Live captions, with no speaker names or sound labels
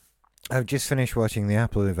I've just finished watching the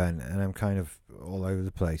Apple event and I'm kind of all over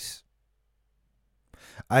the place.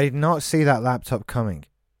 I did not see that laptop coming.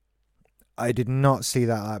 I did not see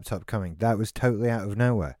that laptop coming. That was totally out of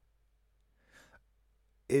nowhere.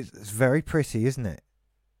 It's very pretty, isn't it?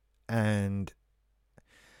 And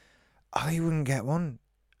I wouldn't get one.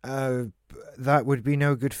 Uh, that would be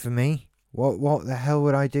no good for me. What the hell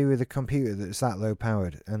would I do with a computer that's that low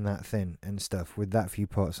powered and that thin and stuff with that few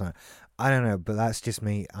ports on it? I don't know, but that's just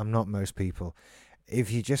me. I'm not most people. If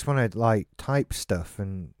you just want to like type stuff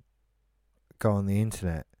and go on the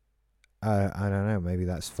internet, I don't know. Maybe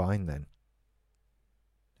that's fine then.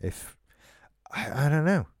 If I don't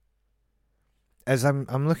know. As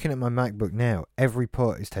I'm looking at my MacBook now, every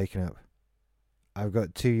port is taken up. I've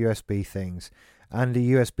got two USB things and a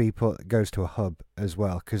USB port that goes to a hub as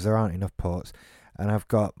well because there aren't enough ports. And I've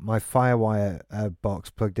got my FireWire box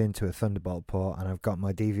plugged into a Thunderbolt port, and I've got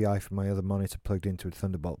my DVI from my other monitor plugged into a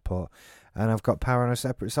Thunderbolt port, and I've got power on a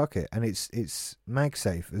separate socket, and it's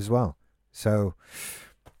MagSafe as well. So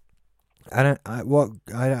I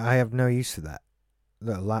have no use for that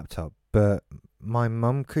little laptop, but my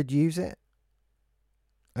mum could use it,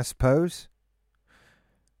 I suppose.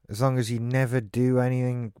 As long as you never do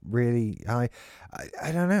anything really high.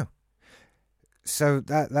 I don't know. So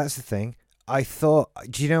that's the thing. I thought,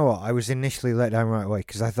 do you know what? I was initially let down right away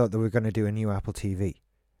because I thought they were going to do a new Apple TV.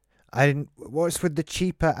 I didn't. What's with the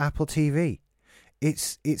cheaper Apple TV?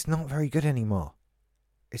 It's not very good anymore.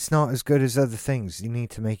 It's not as good as other things. You need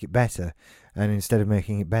to make it better. And instead of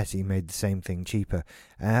making it better, you made the same thing cheaper.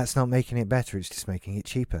 And that's not making it better, it's just making it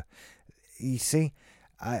cheaper. You see?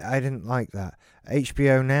 I didn't like that.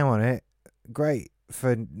 HBO Now on it, great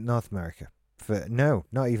for North America. No,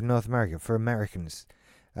 not even North America, for Americans.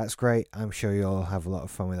 That's great. I'm sure you'll have a lot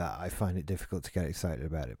of fun with that. I find it difficult to get excited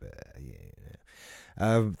about it, but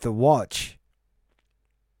yeah. The watch.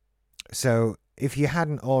 So if you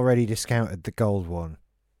hadn't already discounted the gold one,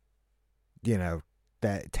 you know,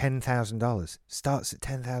 that $10,000 starts at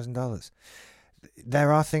 $10,000.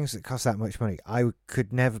 There are things that cost that much money. I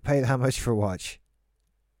could never pay that much for a watch.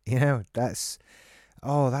 You know, that's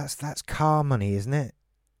car money, isn't it?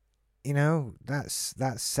 You know, that's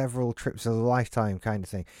several trips of a lifetime kind of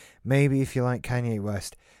thing. Maybe if you like Kanye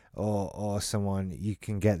West or someone, you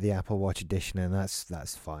can get the Apple Watch edition, and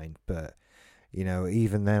that's fine. But you know,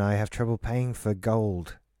 even then, I have trouble paying for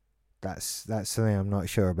gold. That's something I'm not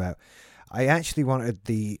sure about. I actually wanted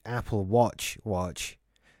the Apple Watch,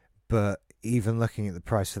 but even looking at the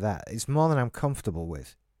price of that, it's more than I'm comfortable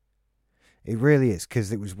with. It really is,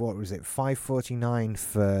 because it was, what was it, $549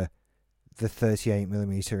 for the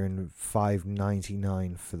 38mm and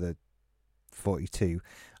 $599 for the 42.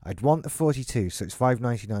 I'd want the 42, so it's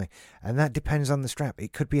 $599, and that depends on the strap.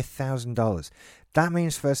 It could be $1,000. That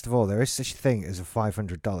means, first of all, there is such a thing as a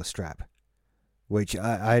 $500 strap, which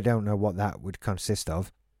I don't know what that would consist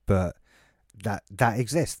of, but that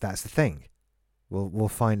exists. That's the thing. We'll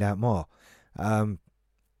find out more.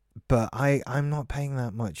 But I'm not paying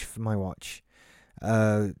that much for my watch.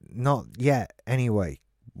 Not yet, anyway.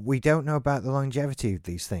 We don't know about the longevity of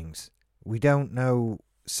these things. We don't know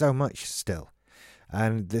so much still.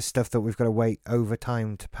 And there's stuff that we've got to wait over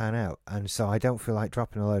time to pan out. And so I don't feel like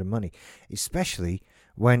dropping a load of money. Especially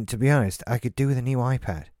when, to be honest, I could do with a new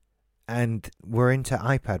iPad. And we're into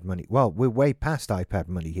iPad money. Well, we're way past iPad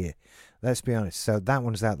money here. Let's be honest. So that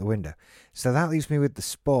one's out the window. So that leaves me with the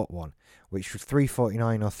Sport one, which was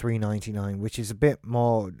 $349 or $399, which is a bit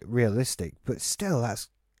more realistic. But still, that's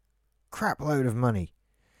crap load of money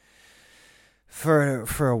for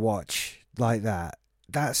a watch like that.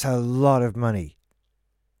 That's a lot of money.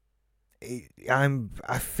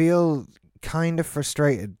 I feel kind of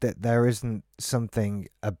frustrated that there isn't something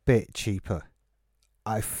a bit cheaper.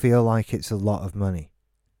 I feel like it's a lot of money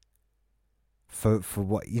for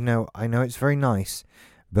what, you know. I know it's very nice,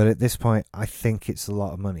 but at this point I think it's a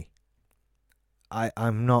lot of money.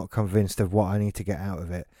 I'm not convinced of what I need to get out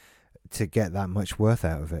of it to get that much worth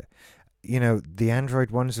out of it. You know, the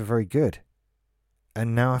Android ones are very good,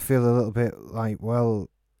 and now I feel a little bit like, well,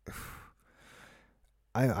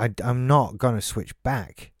 I'm not going to switch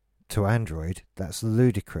back to Android. That's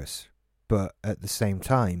ludicrous. But at the same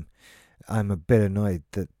time, I'm a bit annoyed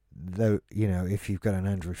that, though, you know, if you've got an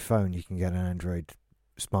Android phone, you can get an Android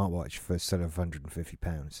smartwatch for sort of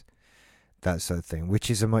 £150. That sort of thing, which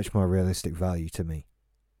is a much more realistic value to me.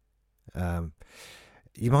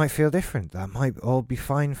 You might feel different. That might all be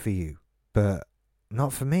fine for you, but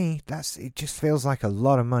not for me. It just feels like a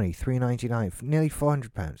lot of money. $399, nearly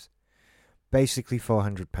 £400. Basically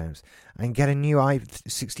 £400, and get a new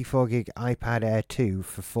 64GB iPad Air 2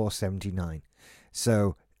 for $479.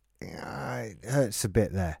 So it hurts a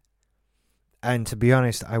bit there. And to be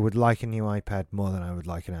honest, I would like a new iPad more than I would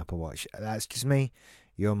like an Apple Watch. That's just me.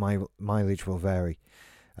 Your mileage will vary.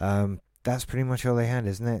 That's pretty much all they had,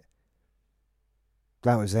 isn't it?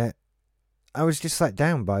 That was it. I was just let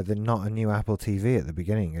down by the not a new Apple TV at the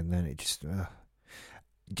beginning, and then it just...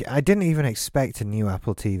 I didn't even expect a new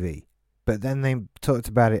Apple TV, but then they talked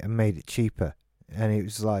about it and made it cheaper, and it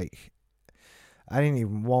was like, I didn't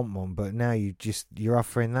even want one, but now you're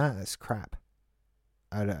offering that? That's crap.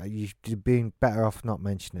 You'd been better off not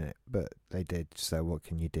mentioning it, but they did, so what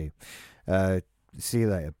can you do? See you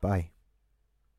later. Bye.